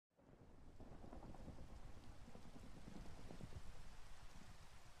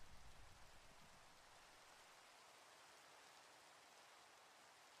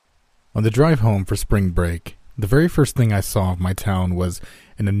On the drive home for spring break, the very first thing I saw of my town was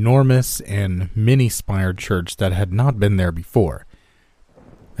an enormous and many-spired church that had not been there before.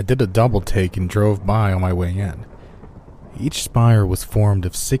 I did a double take and drove by on my way in. Each spire was formed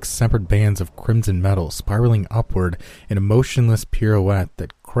of 6 separate bands of crimson metal spiraling upward in a motionless pirouette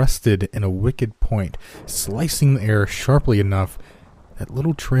that crested in a wicked point, slicing the air sharply enough that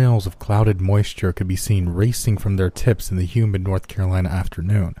little trails of clouded moisture could be seen racing from their tips in the humid North Carolina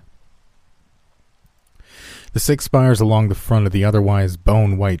afternoon. The 6 spires along the front of the otherwise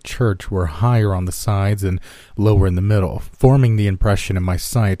bone-white church were higher on the sides and lower in the middle, forming the impression in my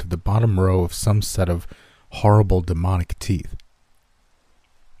sight of the bottom row of some set of horrible demonic teeth.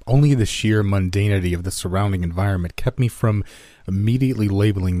 Only the sheer mundanity of the surrounding environment kept me from immediately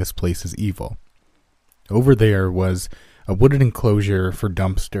labeling this place as evil. Over there was a wooded enclosure for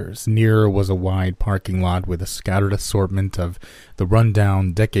dumpsters. Nearer was a wide parking lot with a scattered assortment of the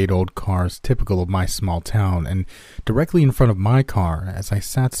run-down, decade-old cars typical of my small town, and directly in front of my car, as I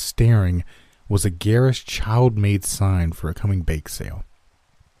sat staring, was a garish child-made sign for a coming bake sale.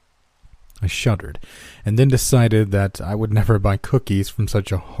 I shuddered, and then decided that I would never buy cookies from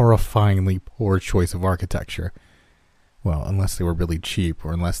such a horrifyingly poor choice of architecture. Well, unless they were really cheap,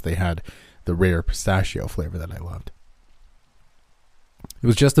 or unless they had the rare pistachio flavor that I loved. It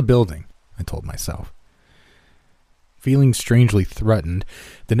was just a building, I told myself. Feeling strangely threatened,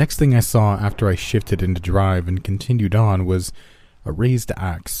 the next thing I saw after I shifted into drive and continued on was a raised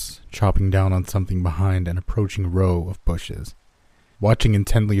axe chopping down on something behind an approaching row of bushes. Watching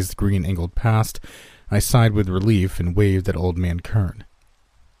intently as the green angled past, I sighed with relief and waved at Old Man Kern.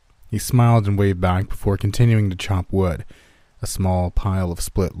 He smiled and waved back before continuing to chop wood. A small pile of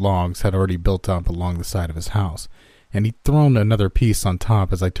split logs had already built up along the side of his house, and he'd thrown another piece on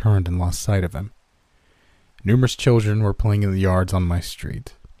top as I turned and lost sight of him. Numerous children were playing in the yards on my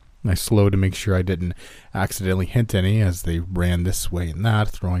street. I slowed to make sure I didn't accidentally hit any as they ran this way and that,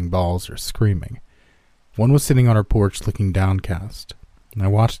 throwing balls or screaming. One was sitting on her porch looking downcast, and I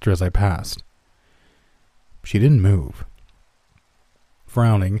watched her as I passed. She didn't move.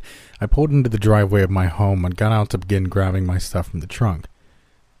 Frowning, I pulled into the driveway of my home and got out to begin grabbing my stuff from the trunk.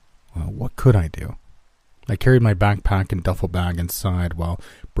 Well, what could I do? I carried my backpack and duffel bag inside while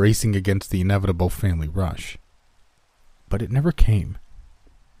bracing against the inevitable family rush. But it never came.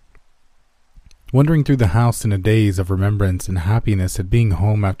 Wandering through the house in a daze of remembrance and happiness at being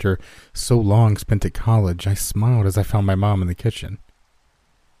home after so long spent at college, I smiled as I found my mom in the kitchen.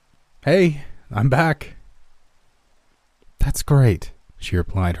 "Hey, I'm back." "That's great," she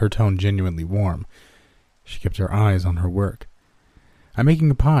replied, her tone genuinely warm. She kept her eyes on her work. "I'm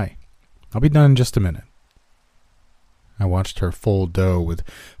making a pie. I'll be done in just a minute." I watched her fold dough with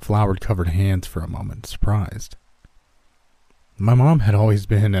flour-covered hands for a moment, surprised. My mom had always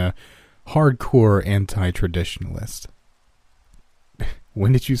been a hardcore anti-traditionalist.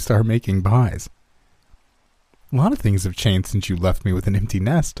 "When did you start making pies?" "A lot of things have changed since you left me with an empty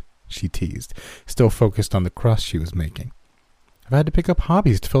nest," she teased, still focused on the crust she was making. "I've had to pick up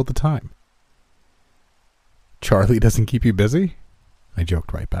hobbies to fill the time." "Charlie doesn't keep you busy?" I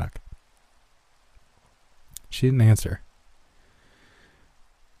joked right back. She didn't answer.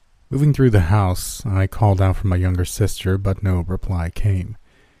 Moving through the house, I called out for my younger sister, but no reply came.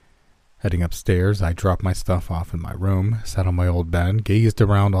 Heading upstairs, I dropped my stuff off in my room, sat on my old bed, gazed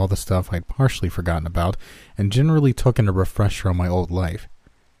around all the stuff I'd partially forgotten about, and generally took in a refresher on my old life.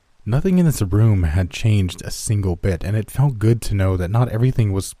 Nothing in this room had changed a single bit, and it felt good to know that not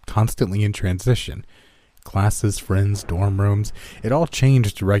everything was constantly in transition. Classes, friends, dorm rooms, it all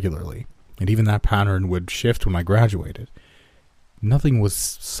changed regularly, and even that pattern would shift when I graduated. Nothing was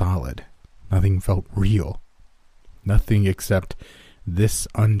solid. Nothing felt real. Nothing except this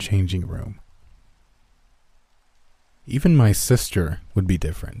unchanging room. Even my sister would be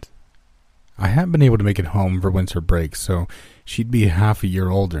different. I hadn't been able to make it home for winter break, so she'd be half a year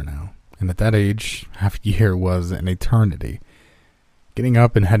older now, and at that age, half a year was an eternity. Getting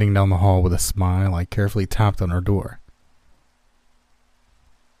up and heading down the hall with a smile, I carefully tapped on her door.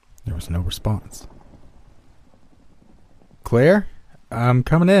 There was no response. "Claire, I'm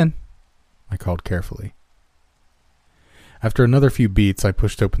coming in," I called carefully. After another few beats, I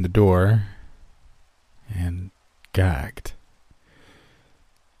pushed open the door and gagged.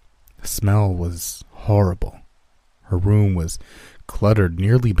 The smell was horrible. Her room was cluttered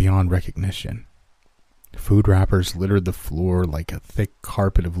nearly beyond recognition. Food wrappers littered the floor like a thick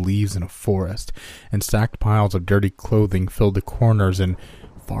carpet of leaves in a forest, and stacked piles of dirty clothing filled the corners in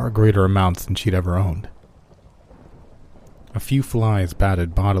far greater amounts than she'd ever owned. A few flies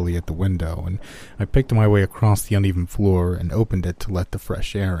batted bodily at the window, and I picked my way across the uneven floor and opened it to let the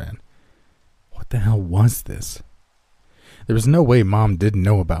fresh air in. the hell was this? There was no way Mom didn't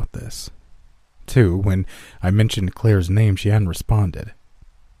know about this. 2, when I mentioned Claire's name, she hadn't responded.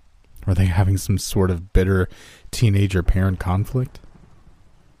 Were they having some sort of bitter teenager-parent conflict?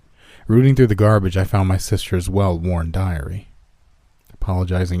 Rooting through the garbage, I found my sister's well-worn diary.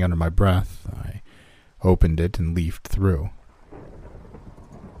 Apologizing under my breath, I opened it and leafed through.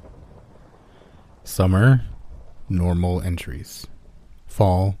 Summer, normal entries.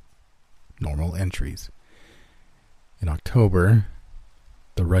 Fall, normal entries. In October,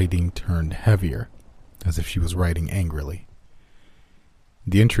 the writing turned heavier, as if she was writing angrily.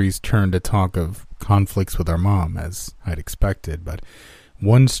 The entries turned to talk of conflicts with our mom, as I'd expected, but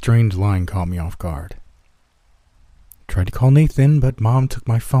one strange line caught me off guard. Tried to call Nathan, but Mom took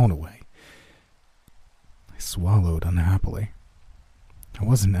my phone away. I swallowed unhappily. That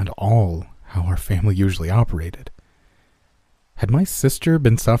wasn't at all how our family usually operated. Had my sister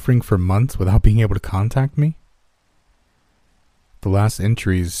been suffering for months without being able to contact me? The last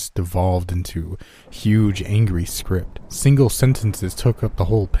entries devolved into huge, angry script. Single sentences took up the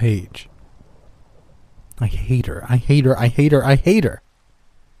whole page. I hate her, I hate her, I hate her, I hate her.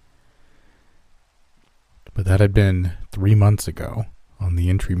 But that had been 3 months ago, on the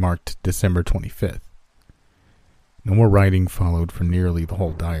entry marked December 25th. No more writing followed for nearly the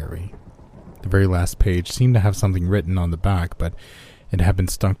whole diary. The very last page seemed to have something written on the back, but it had been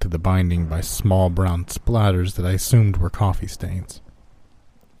stuck to the binding by small brown splatters that I assumed were coffee stains.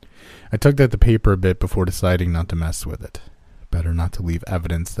 I tugged at the paper a bit before deciding not to mess with it. Better not to leave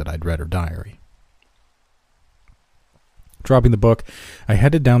evidence that I'd read her diary. Dropping the book, I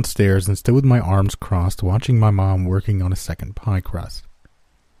headed downstairs and stood with my arms crossed, watching my mom working on a second pie crust.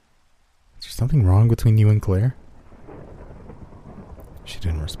 Is there something wrong between you and Claire? She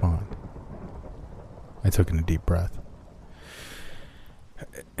didn't respond. I took in a deep breath.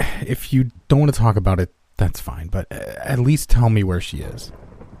 If you don't want to talk about it, that's fine, but at least tell me where she is.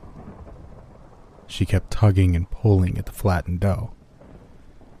 She kept tugging and pulling at the flattened dough.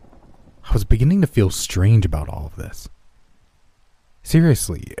 I was beginning to feel strange about all of this.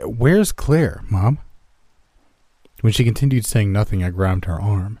 Seriously, where's Claire, Mom? When she continued saying nothing, I grabbed her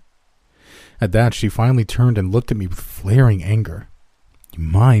arm. At that, she finally turned and looked at me with flaring anger. You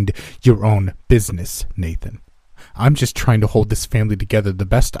mind your own business, Nathan. I'm just trying to hold this family together the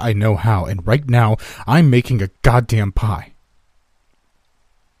best I know how, and right now, I'm making a goddamn pie.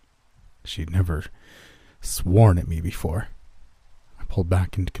 She'd never sworn at me before. I pulled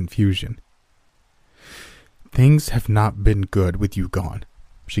back into confusion. Things have not been good with you gone,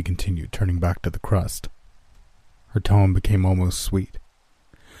 she continued, turning back to the crust. Her tone became almost sweet.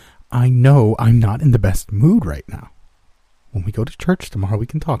 I know I'm not in the best mood right now. When we go to church tomorrow, we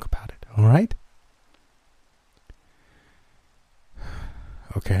can talk about it, all right?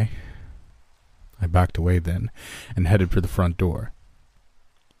 Okay. I backed away then and headed for the front door.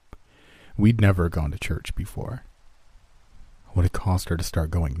 We'd never gone to church before. What had caused her to start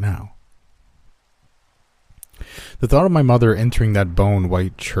going now? The thought of my mother entering that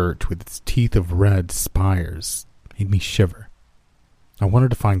bone-white church with its teeth of red spires made me shiver. I wanted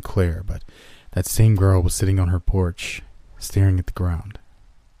to find Claire, but that same girl was sitting on her porch, staring at the ground.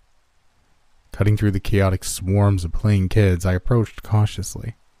 Cutting through the chaotic swarms of playing kids, I approached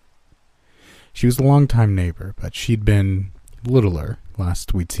cautiously. She was a long-time neighbor, but she'd been littler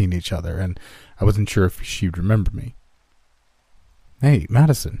last we'd seen each other, and I wasn't sure if she'd remember me. Hey,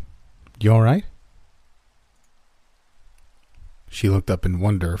 Madison, you all right? She looked up in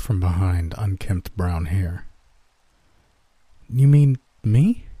wonder from behind unkempt brown hair. You mean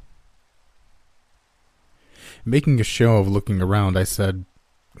me? Making a show of looking around, I said,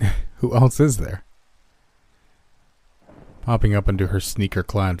 Who else is there? Popping up into her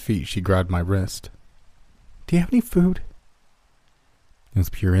sneaker-clad feet, she grabbed my wrist. Do you have any food? It was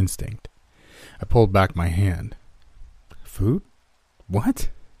pure instinct. I pulled back my hand. Food? What?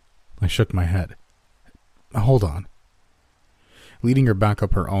 I shook my head. Hold on. Leading her back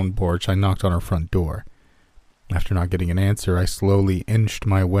up her own porch, I knocked on her front door. After not getting an answer, I slowly inched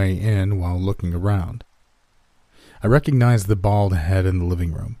my way in while looking around. I recognized the bald head in the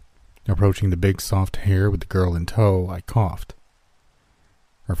living room. Approaching the big soft hair with the girl in tow, I coughed.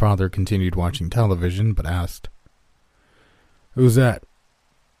 Her father continued watching television, but asked, Who's that?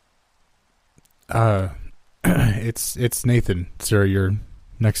 It's Nathan, sir, your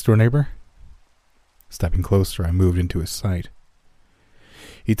next-door neighbor? Stepping closer, I moved into his sight.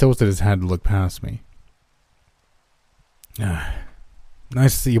 He tilted his head to look past me. Nice to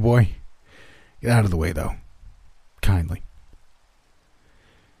see you, boy. Get out of the way, though. Kindly.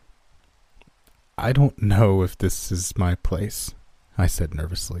 I don't know if this is my place, I said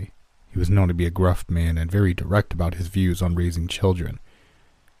nervously. He was known to be a gruff man and very direct about his views on raising children.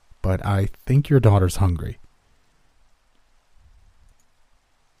 "But I think your daughter's hungry."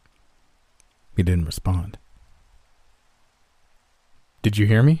 He didn't respond. "Did you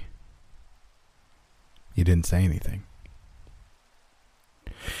hear me?" He didn't say anything.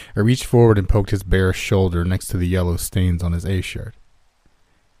 I reached forward and poked his bare shoulder next to the yellow stains on his A-shirt.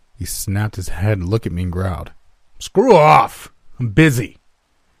 He snapped his head and looked at me and growled, "Screw off! I'm busy."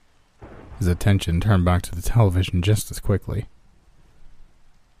 His attention turned back to the television just as quickly.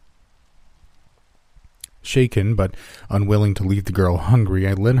 Shaken, but unwilling to leave the girl hungry,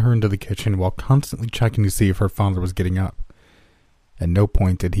 I led her into the kitchen while constantly checking to see if her father was getting up. At no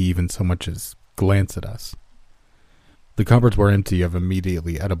point did he even so much as glance at us. The cupboards were empty of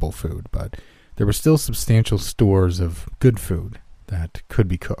immediately edible food, but there were still substantial stores of good food that could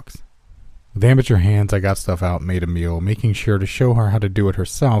be cooked. With amateur hands, I got stuff out and made a meal, making sure to show her how to do it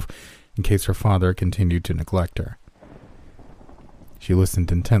herself in case her father continued to neglect her. She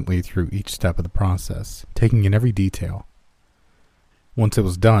listened intently through each step of the process, taking in every detail. Once it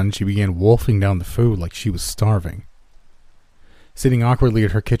was done, she began wolfing down the food like she was starving. Sitting awkwardly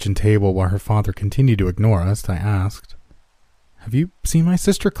at her kitchen table while her father continued to ignore us, I asked, "Have you seen my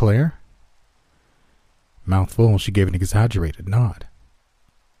sister Claire?" Mouthful, she gave an exaggerated nod.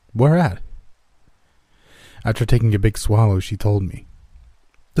 "Where at?" After taking a big swallow, she told me,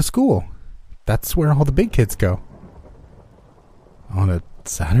 "The school. That's where all the big kids go." "On a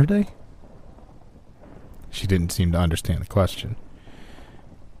Saturday?" She didn't seem to understand the question.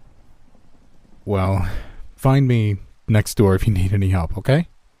 "Well, find me next door if you need any help, okay?"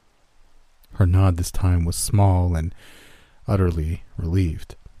 Her nod this time was small and utterly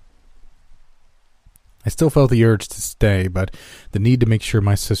relieved. I still felt the urge to stay, but the need to make sure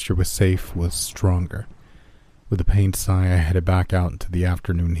my sister was safe was stronger. With a pained sigh, I headed back out into the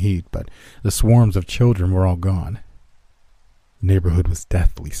afternoon heat, but the swarms of children were all gone. The neighborhood was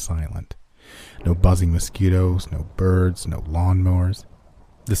deathly silent. No buzzing mosquitoes, no birds, no lawnmowers.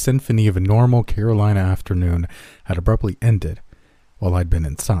 The symphony of a normal Carolina afternoon had abruptly ended while I'd been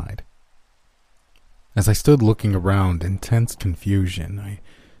inside. As I stood looking around in tense confusion, I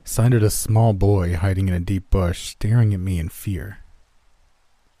sighted a small boy hiding in a deep bush, staring at me in fear.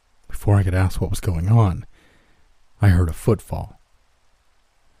 Before I could ask what was going on, I heard a footfall.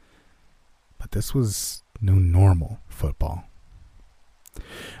 But this was no normal football.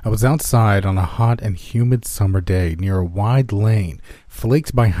 I was outside on a hot and humid summer day near a wide lane,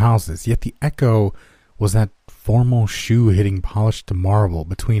 flaked by houses, yet the echo was that formal shoe hitting polished marble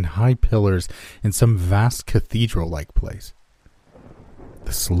between high pillars in some vast cathedral-like place.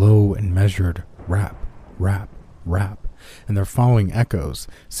 The slow and measured rap, rap, rap, and their following echoes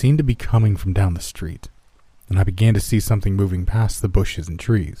seemed to be coming from down the street, and I began to see something moving past the bushes and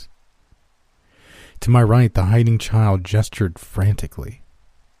trees. To my right, the hiding child gestured frantically.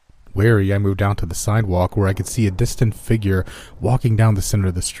 Wary, I moved out to the sidewalk where I could see a distant figure walking down the center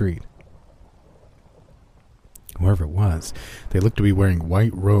of the street. Whoever it was, they looked to be wearing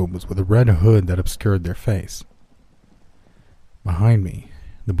white robes with a red hood that obscured their face. Behind me,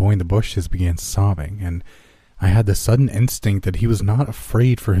 the boy in the bushes began sobbing, and I had the sudden instinct that he was not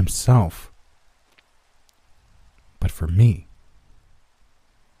afraid for himself, but for me.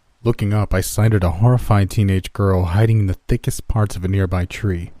 Looking up, I sighted a horrified teenage girl hiding in the thickest parts of a nearby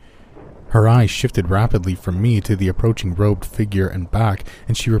tree. Her eyes shifted rapidly from me to the approaching robed figure and back,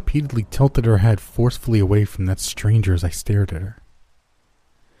 and she repeatedly tilted her head forcefully away from that stranger as I stared at her.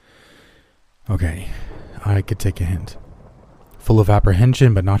 Okay, I could take a hint. Full of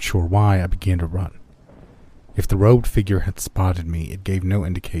apprehension but not sure why, I began to run. If the robed figure had spotted me, it gave no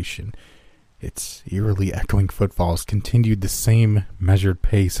indication. Its eerily echoing footfalls continued the same measured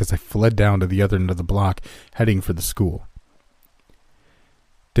pace as I fled down to the other end of the block, heading for the school.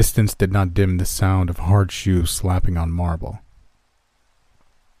 Distance did not dim the sound of hard shoes slapping on marble.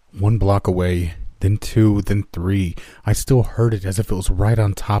 1 block away, then 2, then 3, I still heard it as if it was right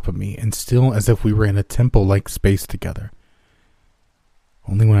on top of me, and still as if we were in a temple-like space together.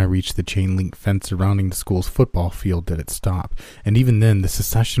 Only when I reached the chain-link fence surrounding the school's football field did it stop, and even then the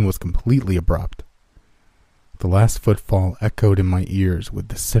cessation was completely abrupt. The last footfall echoed in my ears with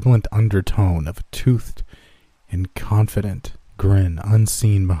the sibilant undertone of a toothed and confident grin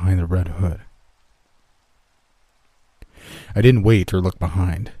unseen behind the red hood. I didn't wait or look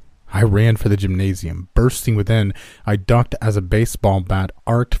behind. I ran for the gymnasium. Bursting within, I ducked as a baseball bat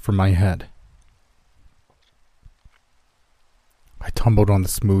arced from my head. I tumbled on the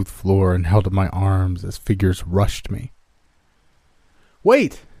smooth floor and held up my arms as figures rushed me.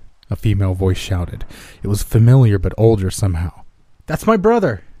 "Wait!" a female voice shouted. It was familiar but older somehow. "That's my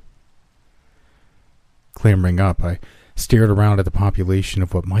brother!" Clambering up, I stared around at the population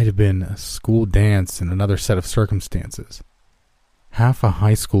of what might have been a school dance in another set of circumstances. Half a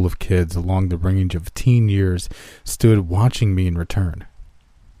high school of kids along the range of teen years stood watching me in return.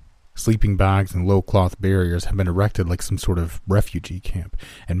 Sleeping bags and low-cloth barriers had been erected like some sort of refugee camp,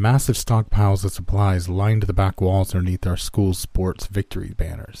 and massive stockpiles of supplies lined the back walls underneath our school's sports victory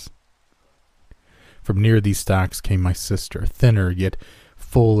banners. From near these stacks came my sister, thinner yet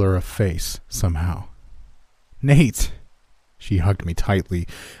fuller of face somehow. "Nate!" She hugged me tightly.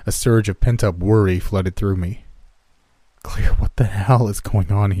 A surge of pent-up worry flooded through me. "Claire, what the hell is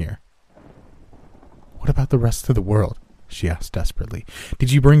going on here?" "What about the rest of the world?" she asked desperately.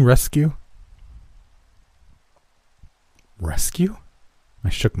 "Did you bring rescue?" "Rescue?" I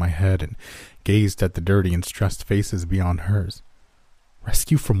shook my head and gazed at the dirty and stressed faces beyond hers.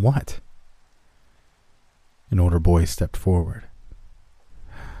 "Rescue from what?" An older boy stepped forward.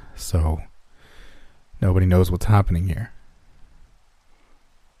 "So, nobody knows what's happening here?"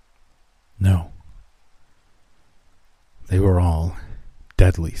 "No. They were all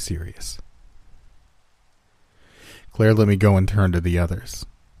deadly serious." Claire let me go and turned to the others.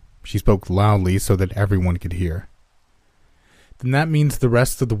 She spoke loudly so that everyone could hear. "Then that means the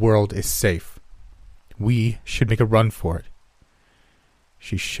rest of the world is safe. We should make a run for it."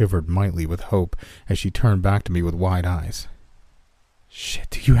 She shivered mightily with hope as she turned back to me with wide eyes. "Shit,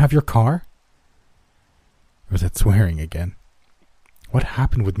 do you have your car?" Or was that swearing again? What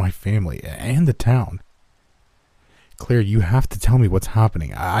happened with my family and the town? "Claire, you have to tell me what's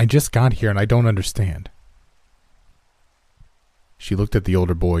happening. I just got here and I don't understand." She looked at the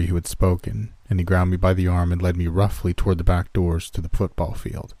older boy who had spoken, and he grabbed me by the arm and led me roughly toward the back doors to the football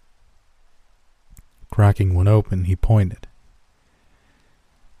field. Cracking one open, he pointed.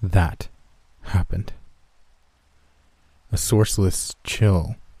 That happened. A sourceless,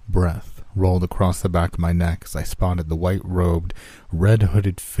 chill breath rolled across the back of my neck as I spotted the white-robed,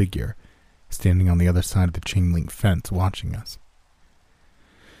 red-hooded figure standing on the other side of the chain-link fence watching us.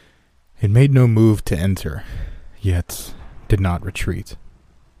 It made no move to enter, yet did not retreat.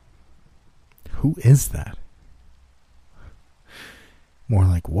 Who is that? More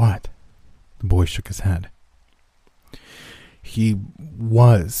like what? The boy shook his head. He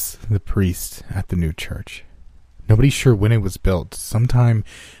was the priest at the new church. Nobody's sure when it was built. Sometime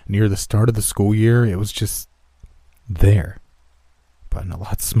near the start of the school year, it was just there, but a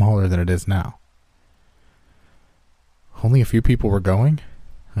lot smaller than it is now. Only a few people were going?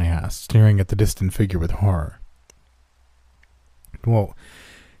 I asked, staring at the distant figure with horror. Well,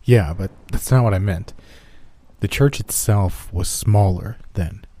 yeah, but that's not what I meant. The church itself was smaller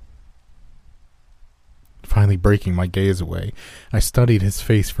then. Finally breaking my gaze away, I studied his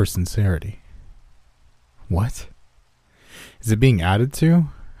face for sincerity. What? Is it being added to?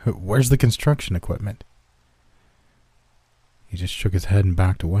 Where's the construction equipment? He just shook his head and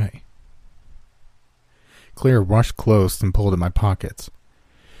backed away. Claire rushed close and pulled at my pockets.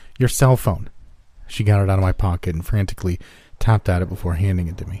 Your cell phone. She got it out of my pocket and frantically tapped at it before handing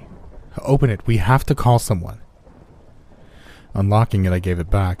it to me. Open it. We have to call someone. Unlocking it, I gave it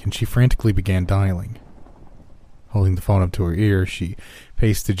back, and she frantically began dialing. Holding the phone up to her ear, she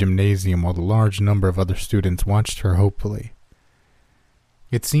paced the gymnasium while the large number of other students watched her hopefully.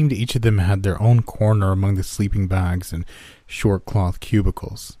 It seemed each of them had their own corner among the sleeping bags and short cloth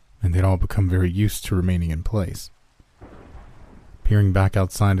cubicles, and they'd all become very used to remaining in place. Peering back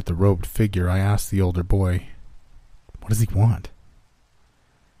outside at the robed figure, I asked the older boy, what does he want?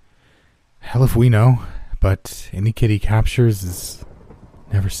 Hell if we know, but any kid he captures is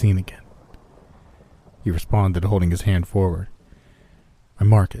never seen again. He responded, holding his hand forward. I'm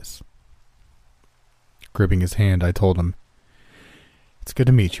Marcus. Gripping his hand, I told him, it's good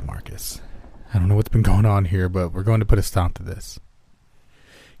to meet you, Marcus. I don't know what's been going on here, but we're going to put a stop to this.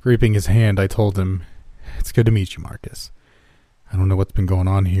 Gripping his hand, I told him, it's good to meet you, Marcus. I don't know what's been going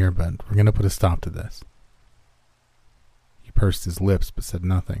on here, but we're going to put a stop to this. He pursed his lips, but said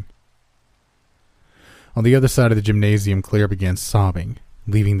nothing. On the other side of the gymnasium, Claire began sobbing.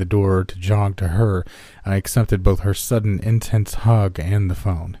 Leaving the door to jog to her, I accepted both her sudden, intense hug and the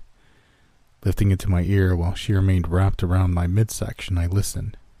phone. Lifting it to my ear while she remained wrapped around my midsection, I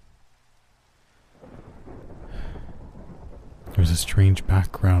listened. There was a strange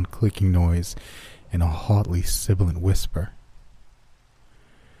background clicking noise and a hotly sibilant whisper.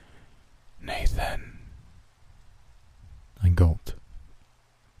 Nathan. I gulped.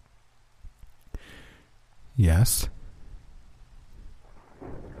 Yes?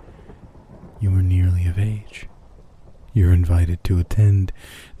 You are nearly of age. You're invited to attend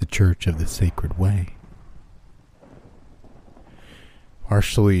the Church of the Sacred Way.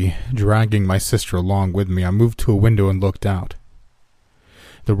 Partially dragging my sister along with me, I moved to a window and looked out.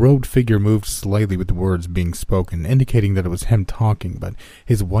 The robed figure moved slightly with the words being spoken, indicating that it was him talking, but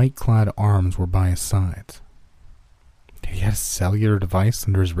his white-clad arms were by his sides. Did he have a cellular device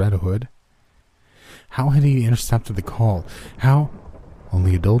under his red hood? How had he intercepted the call? How?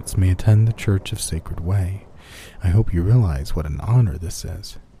 Only adults may attend the Church of Sacred Way. I hope you realize what an honor this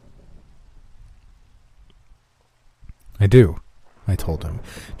is. I do, I told him,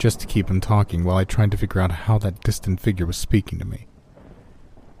 just to keep him talking while I tried to figure out how that distant figure was speaking to me.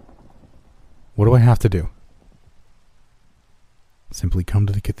 What do I have to do? Simply come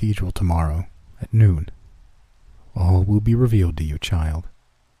to the cathedral tomorrow at noon. All will be revealed to you, child.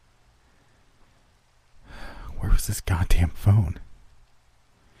 Where was this goddamn phone?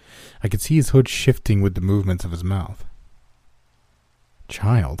 I could see his hood shifting with the movements of his mouth.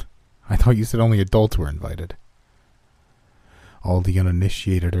 Child? I thought you said only adults were invited. All the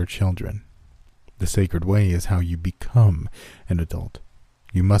uninitiated are children. The sacred way is how you become an adult.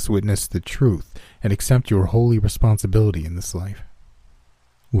 You must witness the truth and accept your holy responsibility in this life.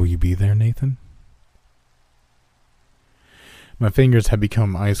 Will you be there, Nathan? My fingers had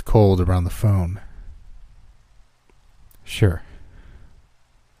become ice cold around the phone. Sure.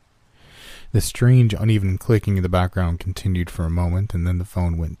 The strange, uneven clicking in the background continued for a moment, and then the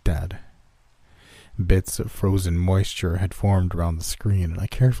phone went dead. Bits of frozen moisture had formed around the screen, and I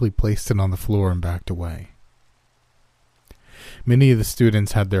carefully placed it on the floor and backed away. Many of the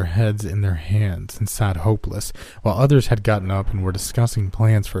students had their heads in their hands and sat hopeless, while others had gotten up and were discussing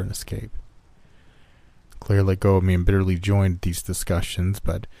plans for an escape. Claire let go of me and bitterly joined these discussions,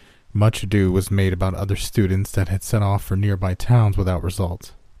 but much ado was made about other students that had set off for nearby towns without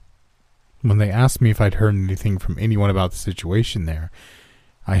results. When they asked me if I'd heard anything from anyone about the situation there,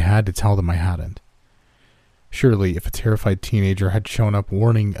 I had to tell them I hadn't. Surely, if a terrified teenager had shown up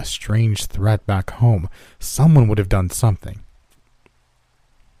warning a strange threat back home, someone would have done something.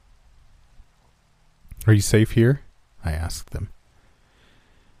 Are you safe here? I asked them.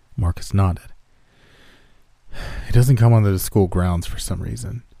 Marcus nodded. He doesn't come onto the school grounds for some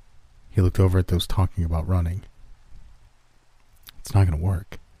reason. He looked over at those talking about running. It's not going to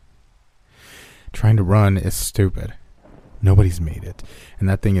work. Trying to run is stupid. Nobody's made it, and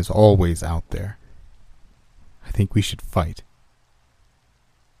that thing is always out there. I think we should fight.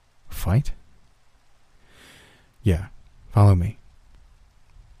 Fight? Yeah, follow me.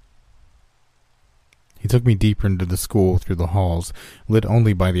 He took me deeper into the school through the halls, lit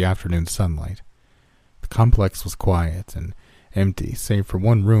only by the afternoon sunlight. The complex was quiet and empty, save for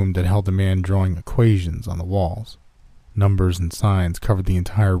one room that held a man drawing equations on the walls. Numbers and signs covered the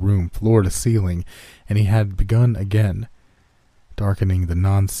entire room, floor to ceiling, and he had begun again, darkening the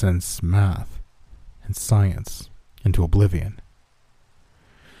nonsense math and science into oblivion.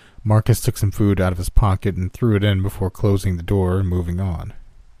 Marcus took some food out of his pocket and threw it in before closing the door and moving on.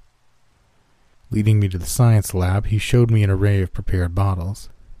 Leading me to the science lab, he showed me an array of prepared bottles.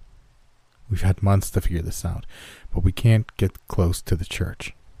 We've had months to figure this out, but we can't get close to the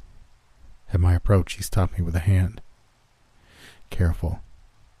church. At my approach, he stopped me with a hand. Careful.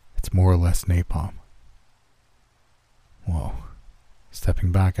 It's more or less napalm. Whoa.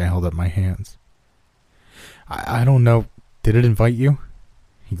 Stepping back, I held up my hands. I don't know. Did it invite you?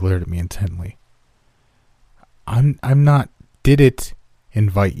 He glared at me intently. I'm not. Did it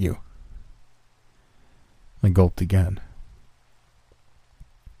invite you? I gulped again.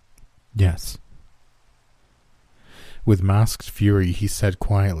 Yes. With masked fury, he said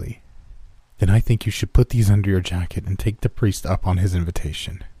quietly, Then I think you should put these under your jacket and take the priest up on his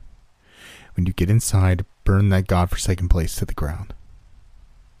invitation. When you get inside, burn that godforsaken place to the ground.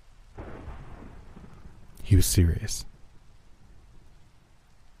 He was serious.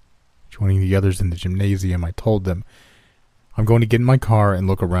 Joining the others in the gymnasium, I told them, I'm going to get in my car and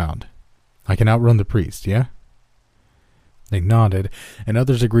look around. I can outrun the priest, yeah? They nodded, and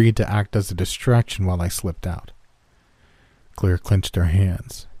others agreed to act as a distraction while I slipped out. Claire clenched her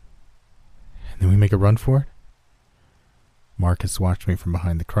hands. And then we make a run for it? Marcus watched me from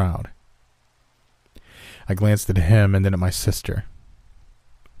behind the crowd. I glanced at him and then at my sister.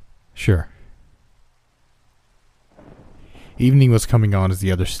 Sure. Evening was coming on as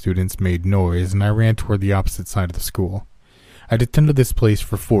the other students made noise, and I ran toward the opposite side of the school. I'd attended this place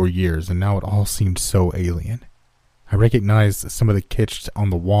for 4 years, and now it all seemed so alien. I recognized some of the kitsch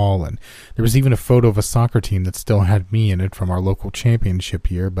on the wall, and there was even a photo of a soccer team that still had me in it from our local championship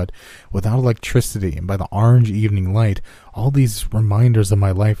year, but without electricity and by the orange evening light, all these reminders of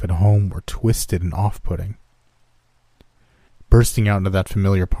my life at home were twisted and off-putting. Bursting out into that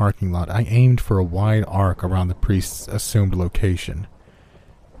familiar parking lot, I aimed for a wide arc around the priest's assumed location.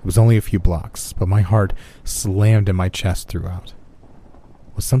 It was only a few blocks, but my heart slammed in my chest throughout.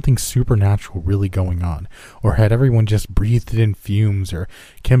 Was something supernatural really going on, or had everyone just breathed in fumes or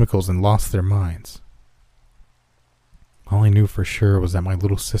chemicals and lost their minds? All I knew for sure was that my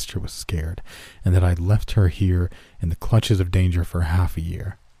little sister was scared, and that I'd left her here in the clutches of danger for half a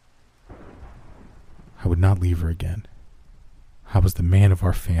year. I would not leave her again. I was the man of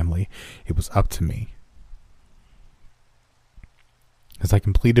our family. It was up to me. As I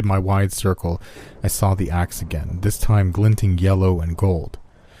completed my wide circle, I saw the axe again, this time glinting yellow and gold.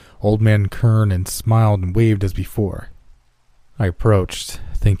 Old Man Kern smiled and waved as before. I approached,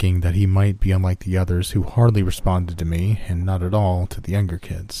 thinking that he might be unlike the others who hardly responded to me and not at all to the younger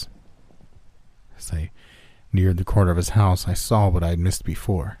kids. As I neared the corner of his house, I saw what I had missed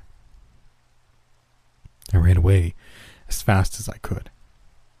before. I ran away as fast as I could.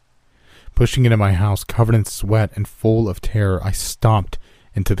 Pushing into my house, covered in sweat and full of terror, I stomped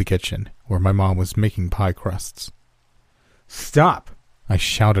into the kitchen, where my mom was making pie crusts. "Stop!" I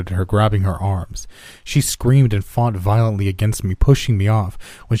shouted at her, grabbing her arms. She screamed and fought violently against me, pushing me off.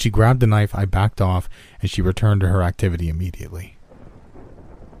 When she grabbed the knife, I backed off, and she returned to her activity immediately.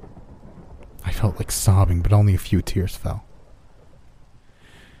 I felt like sobbing, but only a few tears fell.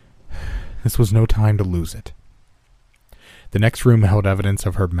 This was no time to lose it. The next room held evidence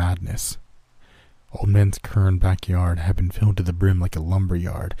of her madness. Old Man's Kern backyard had been filled to the brim like a lumber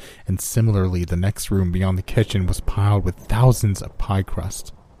yard, and similarly the next room beyond the kitchen was piled with thousands of pie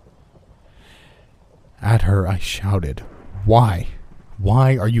crusts. At her I shouted, "Why?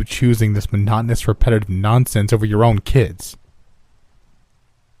 Why are you choosing this monotonous, repetitive nonsense over your own kids?"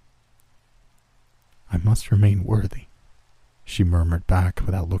 "I must remain worthy," she murmured back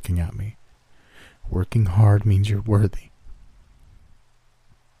without looking at me. "Working hard means you're worthy."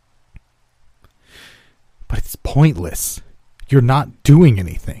 "But it's pointless. You're not doing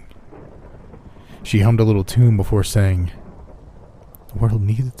anything." She hummed a little tune before saying, "The world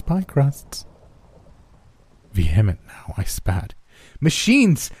needs its pie crusts." Vehement now, I spat.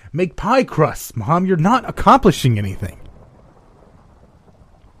 "Machines make pie crusts, Mom. You're not accomplishing anything."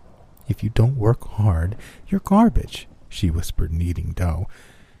 "If you don't work hard, you're garbage," she whispered, kneading dough.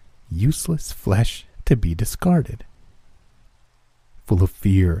 "Useless flesh to be discarded." Full of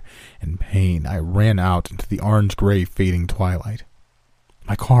fear and pain, I ran out into the orange-gray fading twilight.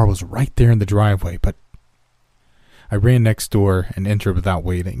 My car was right there in the driveway, but I ran next door and entered without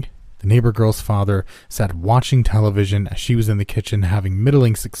waiting. The neighbor girl's father sat watching television as she was in the kitchen having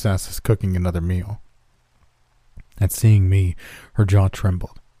middling success as cooking another meal. At seeing me, her jaw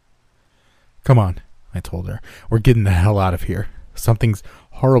trembled. "Come on," I told her. "We're getting the hell out of here. Something's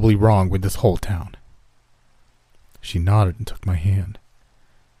horribly wrong with this whole town." She nodded and took my hand.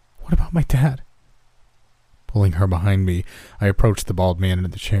 "What about my dad?" Pulling her behind me, I approached the bald man in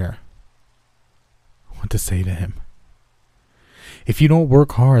the chair. What to say to him? "If you don't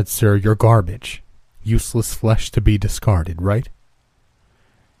work hard, sir, you're garbage. Useless flesh to be discarded, right?"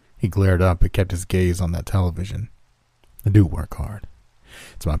 He glared up but kept his gaze on that television. "I do work hard.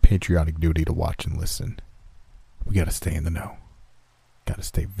 It's my patriotic duty to watch and listen. We gotta stay in the know. Gotta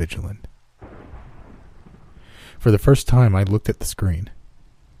stay vigilant." For the first time, I looked at the screen.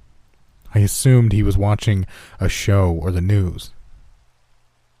 I assumed he was watching a show or the news.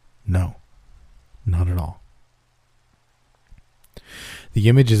 No, not at all. The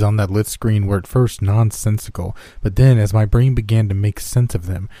images on that lit screen were at first nonsensical, but then, as my brain began to make sense of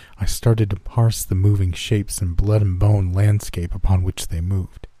them, I started to parse the moving shapes and blood and bone landscape upon which they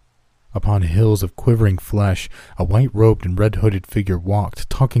moved. Upon hills of quivering flesh, a white-robed and red-hooded figure walked,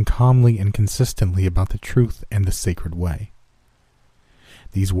 talking calmly and consistently about the truth and the sacred way.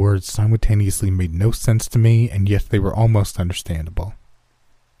 These words simultaneously made no sense to me, and yet they were almost understandable.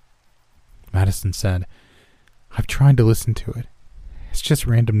 Madison said, "I've tried to listen to it. It's just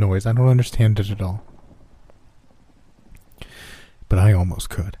random noise. I don't understand it at all." But I almost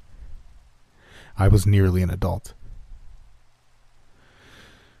could. I was nearly an adult.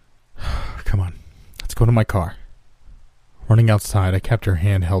 "Come on, let's go to my car." Running outside, I kept her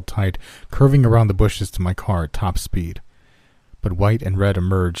hand held tight, curving around the bushes to my car at top speed. But white and red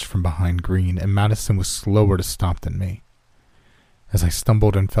emerged from behind green, and Madison was slower to stop than me. As I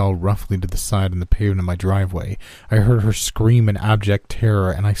stumbled and fell roughly to the side on the pavement of my driveway, I heard her scream in abject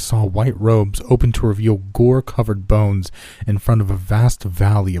terror, and I saw white robes open to reveal gore-covered bones in front of a vast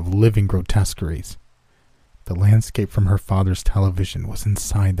valley of living grotesqueries. The landscape from her father's television was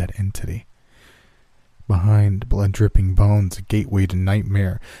inside that entity. Behind blood-dripping bones, a gateway to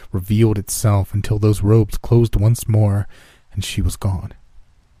nightmare revealed itself until those robes closed once more, and she was gone.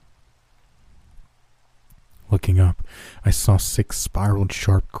 Looking up, I saw 6 spiraled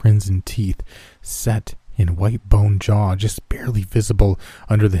sharp crimson teeth set in white bone jaw just barely visible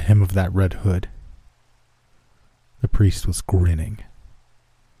under the hem of that red hood. The priest was grinning.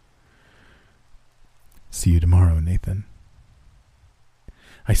 "See you tomorrow, Nathan."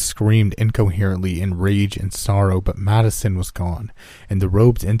 I screamed incoherently in rage and sorrow, but Madison was gone, and the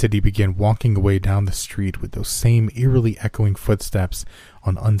robed entity began walking away down the street with those same eerily echoing footsteps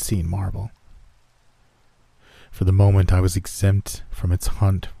on unseen marble. For the moment I was exempt from its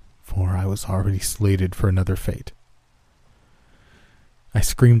hunt, for I was already slated for another fate. I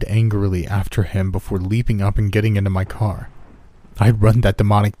screamed angrily after him before leaping up and getting into my car. I'd run that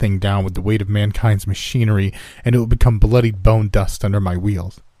demonic thing down with the weight of mankind's machinery, and it would become bloodied bone dust under my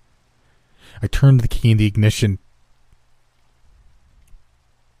wheels. I turned the key in the ignition,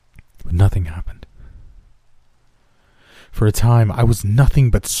 but nothing happened. For a time, I was nothing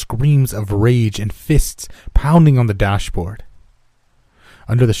but screams of rage and fists pounding on the dashboard.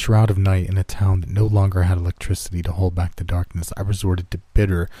 Under the shroud of night in a town that no longer had electricity to hold back the darkness, I resorted to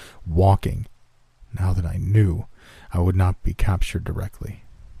bitter walking, now that I knew I would not be captured directly.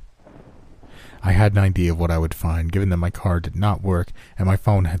 I had an idea of what I would find, given that my car did not work and my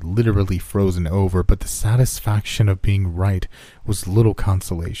phone had literally frozen over, but the satisfaction of being right was little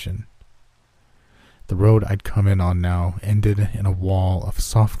consolation. The road I'd come in on now ended in a wall of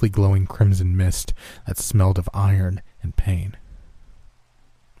softly glowing crimson mist that smelled of iron and pain.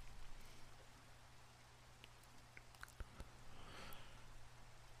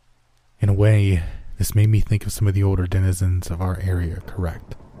 In a way, this made me think of some of the older denizens of our area,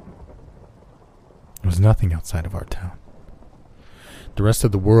 correct? There was nothing outside of our town. The rest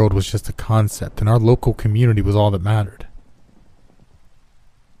of the world was just a concept, and our local community was all that mattered.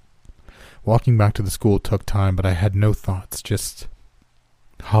 Walking back to the school took time, but I had no thoughts, just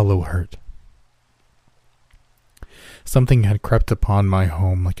hollow hurt. Something had crept upon my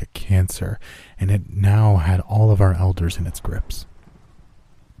home like a cancer, and it now had all of our elders in its grips.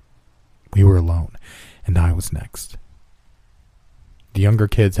 We were alone, and I was next. The younger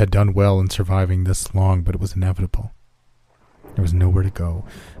kids had done well in surviving this long, but it was inevitable. There was nowhere to go,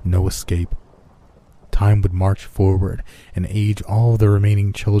 no escape. Time would march forward and age all of the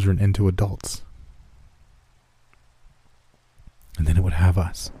remaining children into adults. And then it would have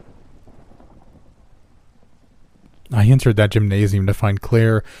us. I entered that gymnasium to find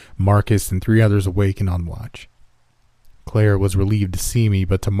Claire, Marcus, and 3 others awake and on watch. Claire was relieved to see me,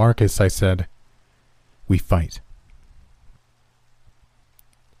 but to Marcus I said, "We fight."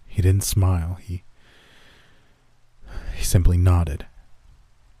 He didn't smile. He simply nodded.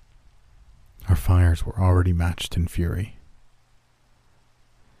 Our fires were already matched in fury.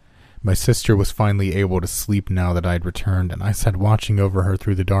 My sister was finally able to sleep now that I'd returned, and I sat watching over her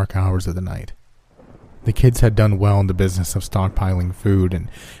through the dark hours of the night. The kids had done well in the business of stockpiling food and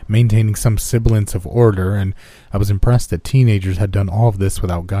maintaining some semblance of order, and I was impressed that teenagers had done all of this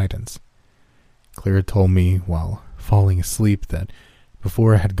without guidance. Claire had told me while falling asleep that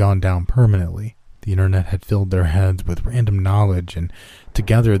before it had gone down permanently, the internet had filled their heads with random knowledge, and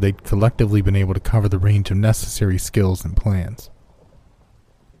together they'd collectively been able to cover the range of necessary skills and plans.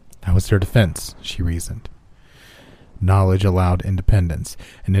 That was their defense, she reasoned. Knowledge allowed independence,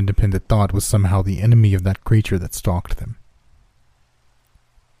 and independent thought was somehow the enemy of that creature that stalked them.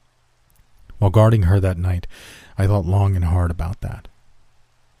 While guarding her that night, I thought long and hard about that.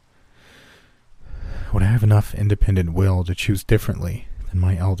 Would I have enough independent will to choose differently than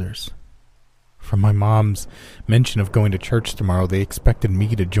my elders? From my mom's mention of going to church tomorrow, they expected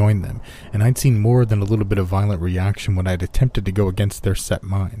me to join them, and I'd seen more than a little bit of violent reaction when I'd attempted to go against their set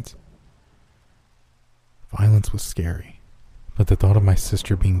minds. Violence was scary, but the thought of my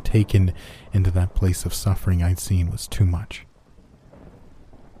sister being taken into that place of suffering I'd seen was too much.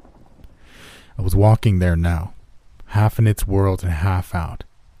 I was walking there now, half in its world and half out.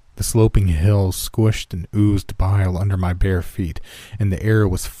 The sloping hills squished and oozed bile under my bare feet, and the air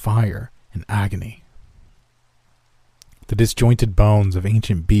was fire and agony. The disjointed bones of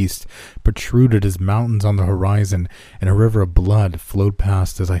ancient beasts protruded as mountains on the horizon, and a river of blood flowed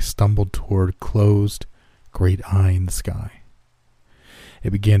past as I stumbled toward closed, great eye in the sky.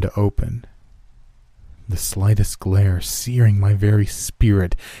 It began to open, the slightest glare searing my very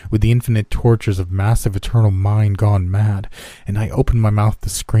spirit with the infinite tortures of massive eternal mind gone mad, and I opened my mouth to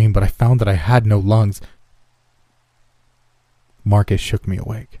scream, but I found that I had no lungs. Marcus shook me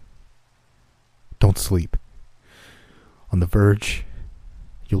awake. "Don't sleep. On the verge,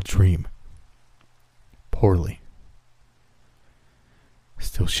 you'll dream. Poorly."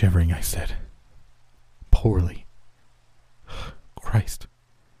 Still shivering, I said, "Poorly. Christ."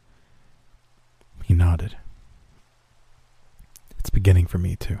 He nodded. beginning for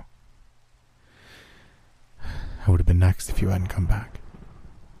me, too. I would have been next if you hadn't come back.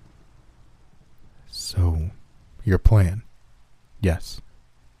 So, your plan? Yes.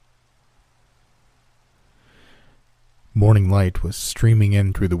 Morning light was streaming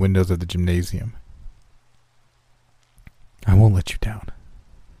in through the windows of the gymnasium. I won't let you down.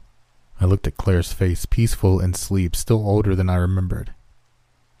 I looked at Claire's face, peaceful in sleep, still older than I remembered.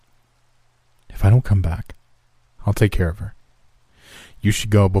 If I don't come back, I'll take care of her. You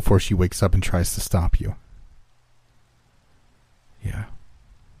should go before she wakes up and tries to stop you. Yeah.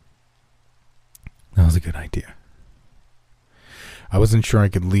 That was a good idea. I wasn't sure I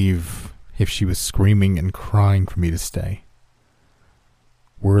could leave if she was screaming and crying for me to stay.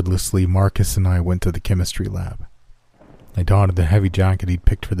 Wordlessly, Marcus and I went to the chemistry lab. I donned the heavy jacket he'd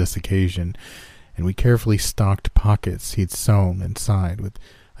picked for this occasion, and we carefully stocked pockets he'd sewn inside with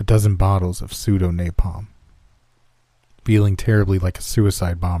a dozen bottles of pseudo-napalm. Feeling terribly like a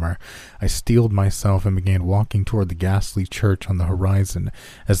suicide bomber, I steeled myself and began walking toward the ghastly church on the horizon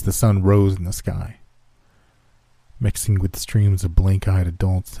as the sun rose in the sky. Mixing with streams of blank-eyed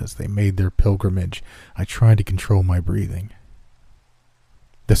adults as they made their pilgrimage, I tried to control my breathing.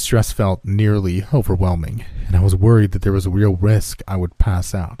 The stress felt nearly overwhelming, and I was worried that there was a real risk I would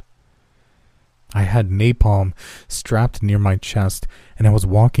pass out. I had napalm strapped near my chest, and I was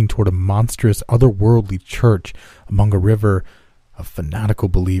walking toward a monstrous, otherworldly church among a river of fanatical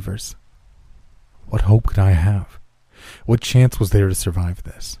believers. What hope could I have? What chance was there to survive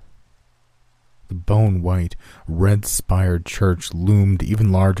this? The bone-white, red-spired church loomed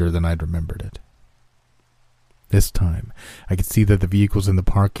even larger than I'd remembered it. This time, I could see that the vehicles in the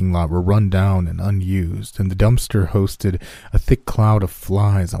parking lot were run down and unused, and the dumpster hosted a thick cloud of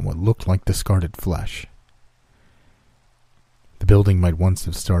flies on what looked like discarded flesh. The building might once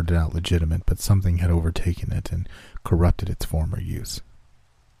have started out legitimate, but something had overtaken it and corrupted its former use.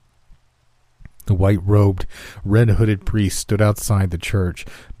 The white-robed, red-hooded priest stood outside the church,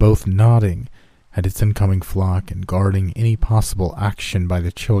 both nodding at its incoming flock and guarding any possible action by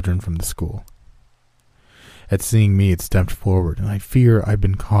the children from the school. At seeing me, it stepped forward, and I fear I'd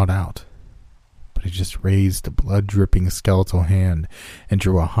been caught out. But it just raised a blood-dripping skeletal hand and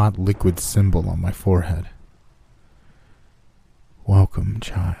drew a hot liquid symbol on my forehead. "Welcome,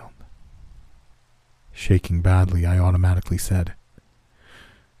 child." Shaking badly, I automatically said,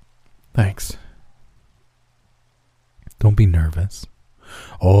 "Thanks. Don't be nervous.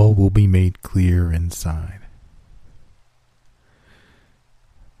 All will be made clear inside."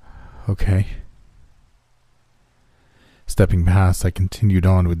 "Okay." Stepping past, I continued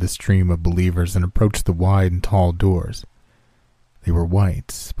on with the stream of believers and approached the wide and tall doors. They were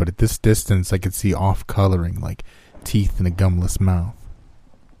white, but at this distance I could see off-coloring like teeth in a gumless mouth.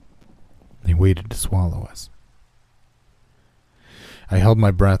 They waited to swallow us. I held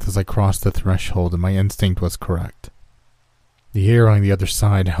my breath as I crossed the threshold, and my instinct was correct. The air on the other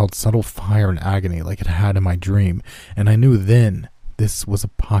side held subtle fire and agony like it had in my dream, and I knew then this was a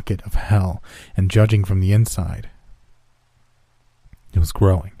pocket of hell, and judging from the inside, it was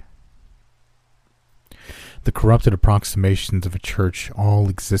growing. The corrupted approximations of a church all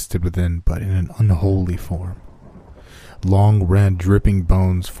existed within, but in an unholy form. Long red dripping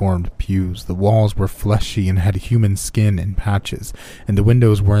bones formed pews, the walls were fleshy and had human skin in patches, and the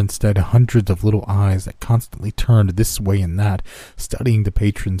windows were instead hundreds of little eyes that constantly turned this way and that, studying the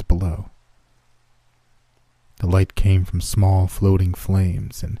patrons below. The light came from small floating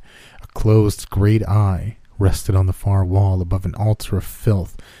flames, and a closed great eye rested on the far wall above an altar of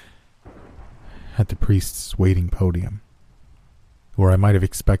filth at the priest's waiting podium, where I might have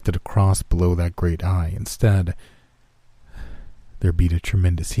expected a cross below that great eye. Instead, there beat a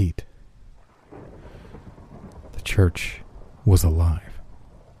tremendous heat. The church was alive.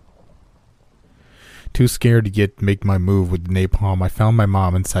 Too scared to make my move with the napalm, I found my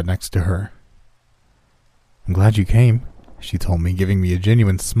mom and sat next to her. "I'm glad you came," she told me, giving me a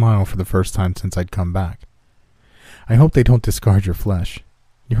genuine smile for the first time since I'd come back. "I hope they don't discard your flesh.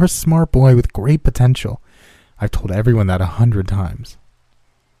 You're a smart boy with great potential. I've told everyone that 100 times.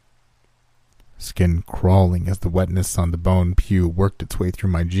 Skin crawling as the wetness on the bone pew worked its way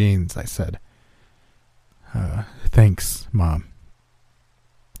through my jeans, I said, Thanks, Mom.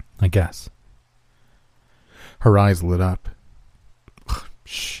 I guess." Her eyes lit up.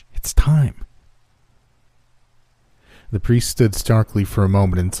 "Shh, it's time." The priest stood starkly for a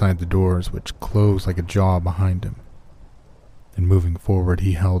moment inside the doors, which closed like a jaw behind him. Then moving forward,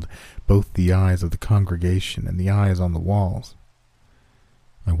 he held both the eyes of the congregation and the eyes on the walls.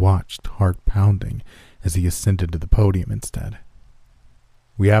 I watched, heart pounding, as he ascended to the podium instead.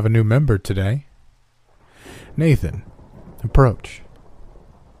 "We have a new member today. Nathan, approach,"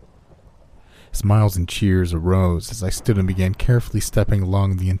 Smiles and cheers arose as I stood and began carefully stepping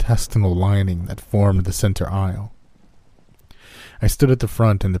along the intestinal lining that formed the center aisle. I stood at the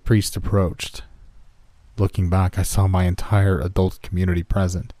front and the priest approached. Looking back, I saw my entire adult community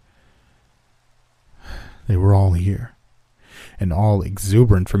present. They were all here, and all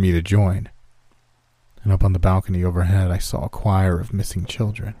exuberant for me to join. And up on the balcony overhead, I saw a choir of missing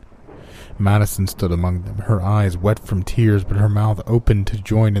children. Madison stood among them, her eyes wet from tears, but her mouth open to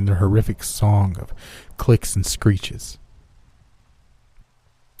join in their horrific song of clicks and screeches.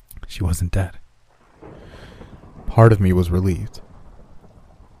 She wasn't dead. Part of me was relieved.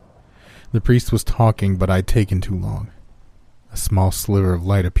 The priest was talking, but I'd taken too long. A small sliver of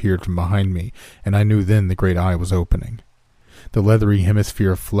light appeared from behind me, and I knew then the great eye was opening. The leathery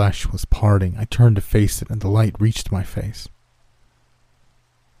hemisphere of flesh was parting. I turned to face it, and the light reached my face.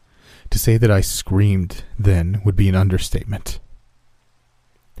 To say that I screamed then would be an understatement.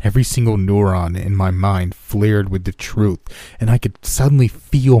 Every single neuron in my mind flared with the truth, and I could suddenly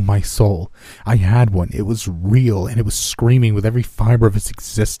feel my soul. I had one. It was real, and it was screaming with every fiber of its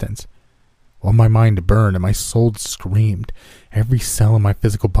existence. While my mind burned and my soul screamed, every cell in my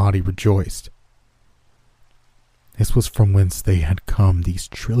physical body rejoiced. This was from whence they had come, these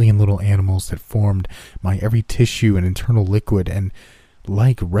trillion little animals that formed my every tissue and internal liquid, and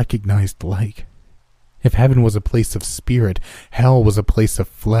like recognized like. If heaven was a place of spirit, hell was a place of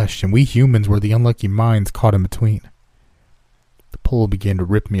flesh, and we humans were the unlucky minds caught in between. The pull began to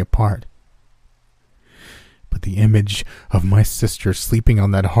rip me apart. But the image of my sister sleeping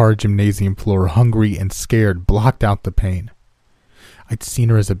on that hard gymnasium floor, hungry and scared, blocked out the pain. I'd seen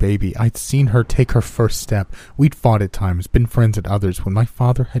her as a baby. I'd seen her take her first step. We'd fought at times, been friends at others. When my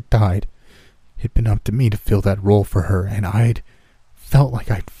father had died, it'd been up to me to fill that role for her, and I'd felt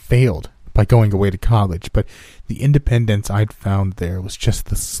like I'd failed by going away to college, but the independence I'd found there was just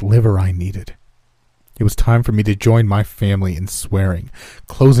the sliver I needed. It was time for me to join my family in swearing.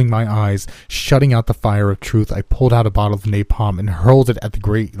 Closing my eyes, shutting out the fire of truth, I pulled out a bottle of napalm and hurled it at the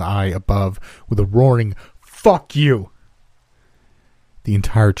great eye above with a roaring, "Fuck you!" The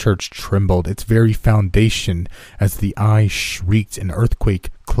entire church trembled, its very foundation, as the eye shrieked. An earthquake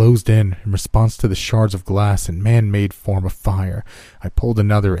closed in response to the shards of glass and man-made form of fire. I pulled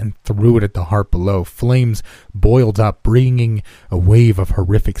another and threw it at the heart below. Flames boiled up, bringing a wave of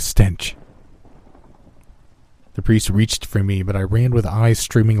horrific stench. The priest reached for me, but I ran with eyes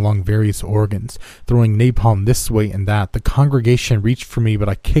streaming along various organs, throwing napalm this way and that. The congregation reached for me, but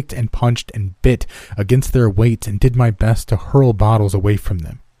I kicked and punched and bit against their weight and did my best to hurl bottles away from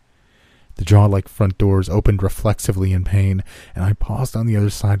them. The jaw-like front doors opened reflexively in pain, and I paused on the other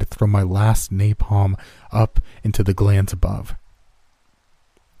side to throw my last napalm up into the glands above.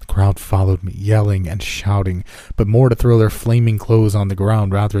 The crowd followed me, yelling and shouting, but more to throw their flaming clothes on the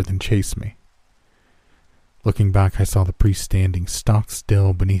ground rather than chase me. Looking back, I saw the priest standing stock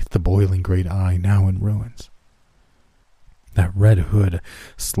still beneath the boiling great eye, now in ruins. That red hood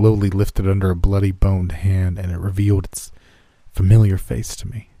slowly lifted under a bloody boned hand, and it revealed its familiar face to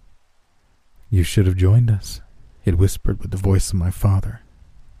me. "You should have joined us," it whispered with the voice of my father.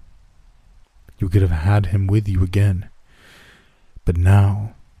 "You could have had him with you again. But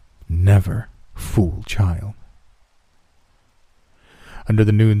now, never, fool child." Under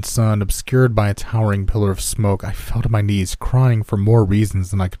the noon sun, obscured by a towering pillar of smoke, I fell to my knees, crying for more reasons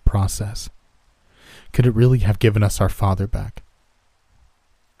than I could process. Could it really have given us our father back?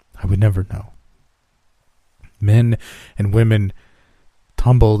 I would never know. Men and women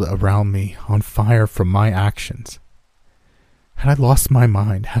tumbled around me, on fire from my actions. Had I lost my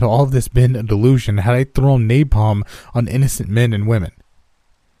mind? Had all of this been a delusion? Had I thrown napalm on innocent men and women?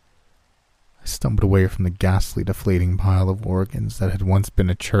 I stumbled away from the ghastly, deflating pile of organs that had once been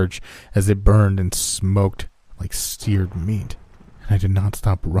a church as it burned and smoked like seared meat, and I did not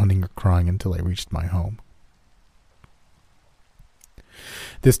stop running or crying until I reached my home.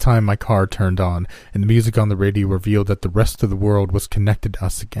 This time my car turned on, and the music on the radio revealed that the rest of the world was connected to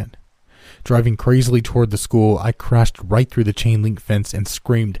us again. Driving crazily toward the school, I crashed right through the chain-link fence and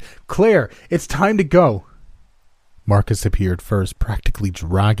screamed, "Claire, it's time to go!" Marcus appeared first, practically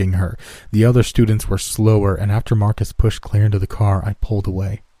dragging her. The other students were slower, and after Marcus pushed Claire into the car, I pulled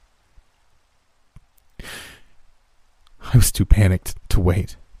away. I was too panicked to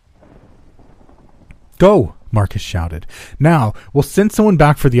wait. "Go!" Marcus shouted. "Now! We'll send someone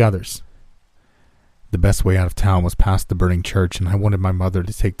back for the others." The best way out of town was past the burning church, and I wanted my mother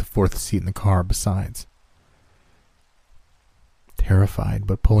to take the fourth seat in the car besides. Terrified,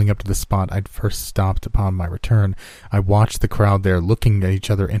 but pulling up to the spot I'd first stopped upon my return, I watched the crowd there looking at each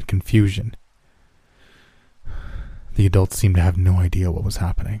other in confusion. The adults seemed to have no idea what was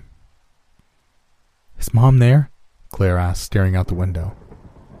happening. Is Mom there? Claire asked, staring out the window.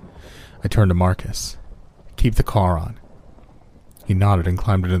 I turned to Marcus. Keep the car on. He nodded and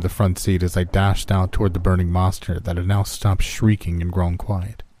climbed into the front seat as I dashed out toward the burning monster that had now stopped shrieking and grown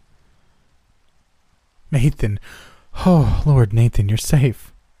quiet. Nathan! Oh, Lord, Nathan, you're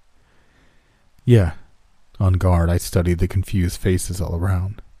safe. Yeah. On guard, I studied the confused faces all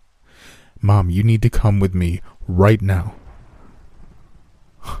around. Mom, you need to come with me right now.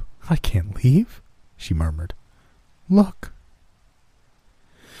 I can't leave, she murmured. Look.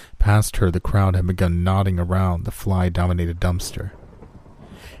 Past her, the crowd had begun nodding around the fly-dominated dumpster.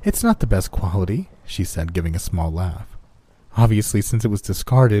 It's not the best quality, she said, giving a small laugh. Obviously, since it was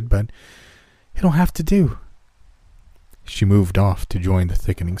discarded, but it'll have to do. She moved off to join the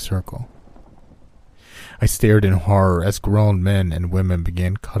thickening circle. I stared in horror as grown men and women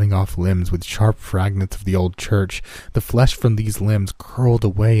began cutting off limbs with sharp fragments of the old church. The flesh from these limbs curled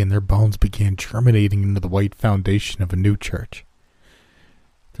away and their bones began germinating into the white foundation of a new church.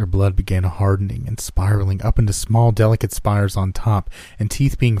 Their blood began hardening and spiraling up into small, delicate spires on top, and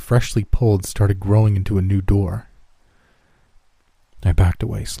teeth being freshly pulled started growing into a new door. I backed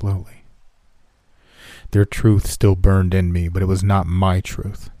away slowly. Their truth still burned in me, but it was not my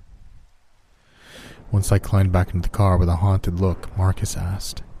truth. Once I climbed back into the car with a haunted look, Marcus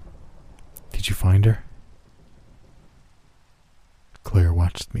asked, Did you find her? Claire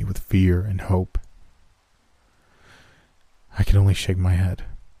watched me with fear and hope. I could only shake my head.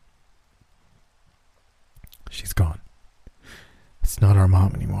 She's gone. It's not our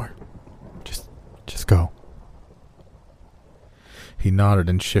mom anymore. Just go. He nodded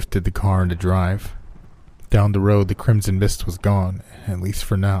and shifted the car into drive. Down the road, the crimson mist was gone, at least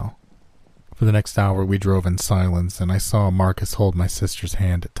for now. For the next hour, we drove in silence, and I saw Marcus hold my sister's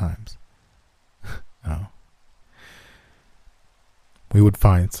hand at times. Oh. We would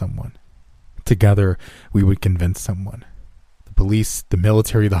find someone. Together, we would convince someone. The police, the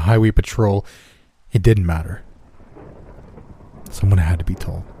military, the highway patrol, it didn't matter. Someone had to be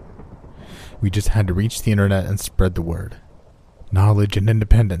told. We just had to reach the internet and spread the word. Knowledge and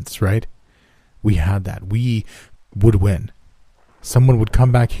independence, right? We had that. We would win. Someone would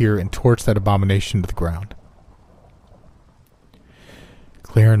come back here and torch that abomination to the ground.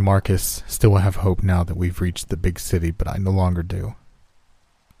 Claire and Marcus still have hope now that we've reached the big city, but I no longer do.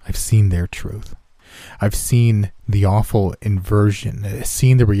 I've seen their truth. I've seen the awful inversion,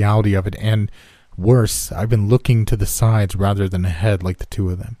 seen the reality of it, and worse, I've been looking to the sides rather than ahead like the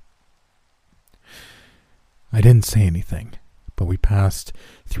two of them. I didn't say anything, but we passed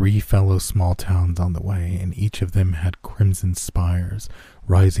 3 fellow small towns on the way, and each of them had crimson spires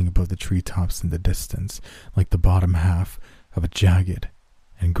rising above the treetops in the distance, like the bottom half of a jagged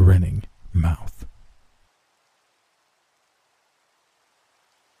and grinning mouth.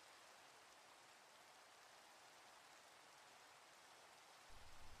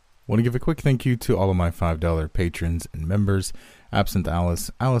 I want to give a quick thank you to all of my $5 patrons and members: Absent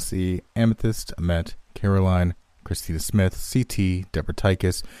Alice, Alice E., Amethyst, Amet, Caroline, Christina Smith, CT, Deborah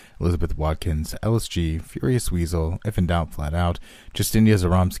Tykus, Elizabeth Watkins, LSG, Furious Weasel, If in Doubt, Flat Out, Justinia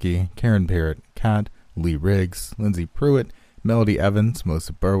Zaromsky, Karen Parrott, Kat, Lee Riggs, Lindsay Pruitt, Melody Evans,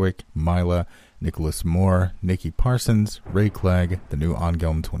 Melissa Berwick, Mila, Nicholas Moore, Nikki Parsons, Ray Clegg, The New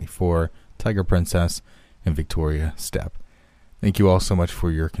Ongelm 24, Tiger Princess, and Victoria Stepp. Thank you all so much for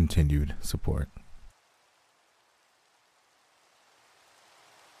your continued support.